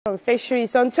From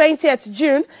fisheries. On 20th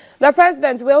June, the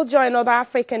president will join other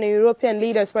African and European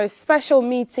leaders for a special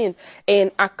meeting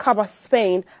in Akaba,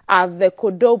 Spain at the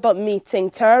Cordoba meeting.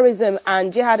 Terrorism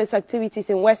and jihadist activities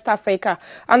in West Africa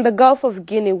and the Gulf of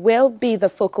Guinea will be the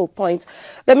focal point.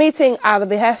 The meeting at the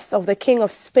behest of the King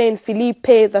of Spain, Felipe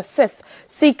VI,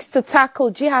 seeks to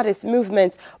tackle jihadist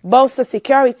movements, bolster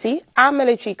security and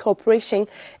military cooperation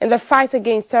in the fight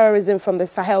against terrorism from the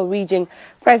Sahel region.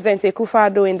 President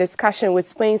Akufo-Addo, in discussion with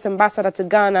Spain's ambassador to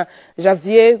Ghana,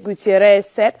 Javier Gutierrez,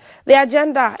 said the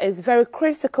agenda is very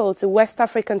critical to West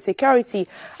African security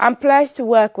and pledged to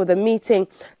work with the meeting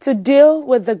to deal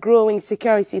with the growing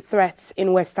security threats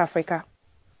in West Africa.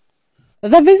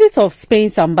 The visit of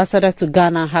Spain's ambassador to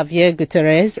Ghana, Javier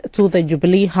Gutierrez, to the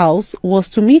Jubilee House was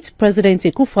to meet President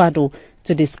Akufo-Addo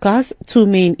to discuss two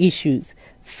main issues.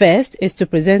 First is to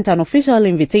present an official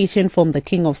invitation from the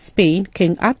King of Spain,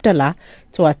 King Abdullah,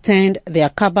 to attend the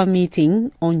Akaba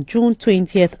meeting on June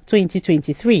 20th,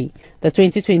 2023. The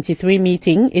 2023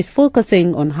 meeting is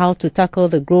focusing on how to tackle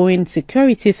the growing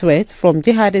security threat from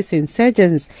jihadist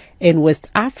insurgents in West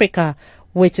Africa,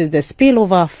 which is the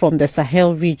spillover from the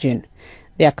Sahel region.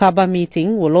 The Akaba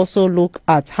meeting will also look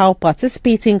at how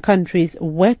participating countries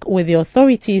work with the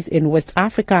authorities in West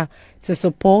Africa to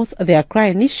support the Accra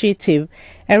Initiative,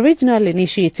 a regional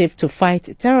initiative to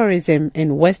fight terrorism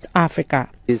in West Africa.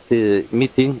 This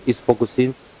meeting is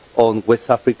focusing on West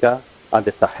Africa and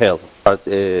the Sahel,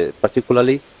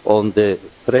 particularly on the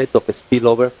threat of a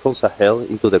spillover from Sahel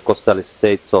into the coastal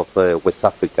states of West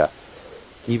Africa.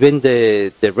 Given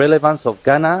the relevance of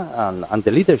Ghana and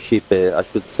the leadership, I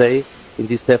should say, in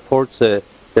these efforts,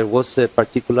 there was a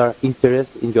particular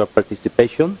interest in your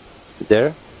participation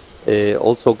there.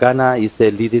 Also, Ghana is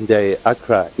leading the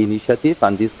Accra initiative,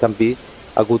 and this can be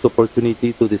a good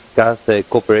opportunity to discuss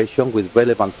cooperation with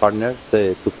relevant partners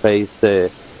to face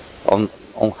on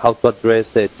how to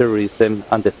address terrorism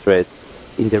and the threats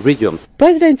in the region.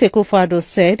 President Akufo-Addo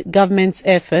said government's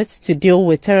efforts to deal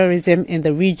with terrorism in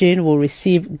the region will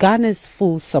receive Ghana's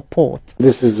full support.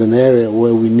 This is an area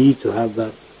where we need to have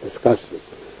that discussion.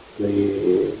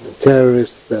 The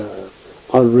terrorist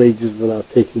outrages that are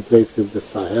taking place in the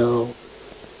Sahel,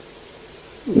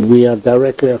 we are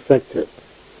directly affected.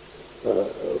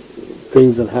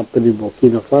 Things that happen in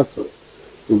Burkina Faso.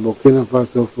 In Burkina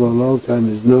Faso for a long time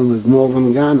is known as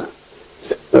Northern Ghana.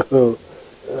 So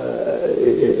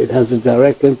it has a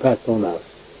direct impact on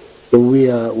us. So we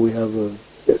have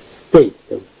a stake,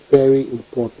 a very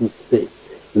important stake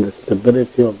in the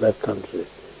stability of that country.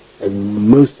 And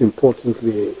most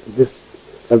importantly,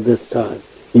 at this time,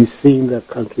 in seeing that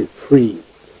country free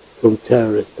from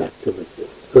terrorist activities.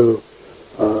 So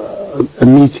a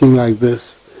meeting like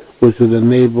this, which would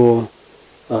enable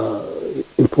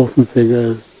important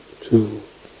figures to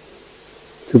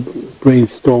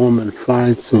brainstorm and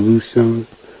find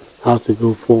solutions, how to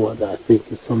go forward, I think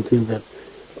is something that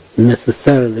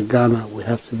necessarily Ghana will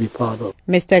have to be part of.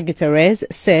 Mr. Gutierrez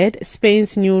said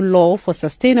Spain's new law for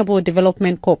sustainable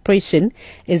development cooperation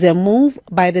is a move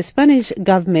by the Spanish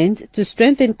government to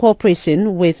strengthen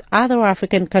cooperation with other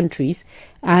African countries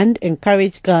and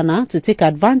encourage Ghana to take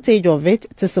advantage of it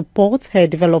to support her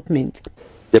development.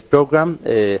 The program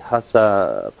has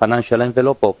a financial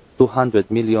envelope of 200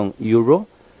 million euro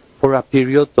for a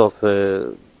period of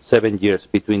 7 years,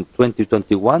 between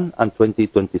 2021 and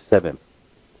 2027.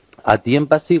 At the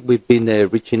embassy, we've been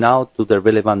reaching out to the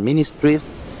relevant ministries,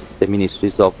 the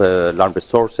ministries of land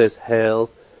resources, health,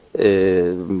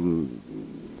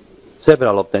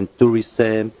 several of them,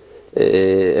 tourism,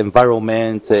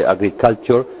 environment,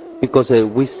 agriculture, because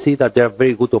we see that there are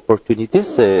very good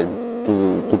opportunities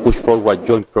to push forward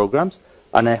joint programs,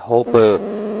 and I hope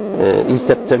in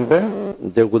September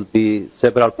there will be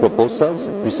several proposals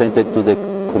presented to the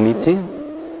committee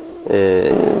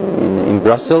in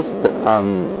Brussels,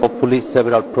 and hopefully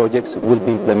several projects will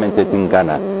be implemented in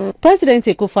Ghana. President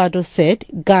Akufo-Addo said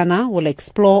Ghana will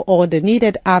explore all the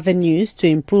needed avenues to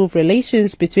improve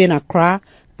relations between Accra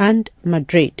and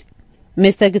Madrid.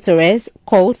 Mr. Gutierrez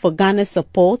called for Ghana's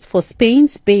support for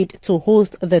Spain's bid to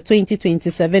host the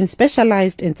 2027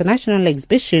 Specialized International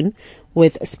Exhibition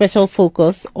with special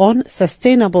focus on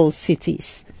sustainable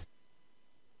cities.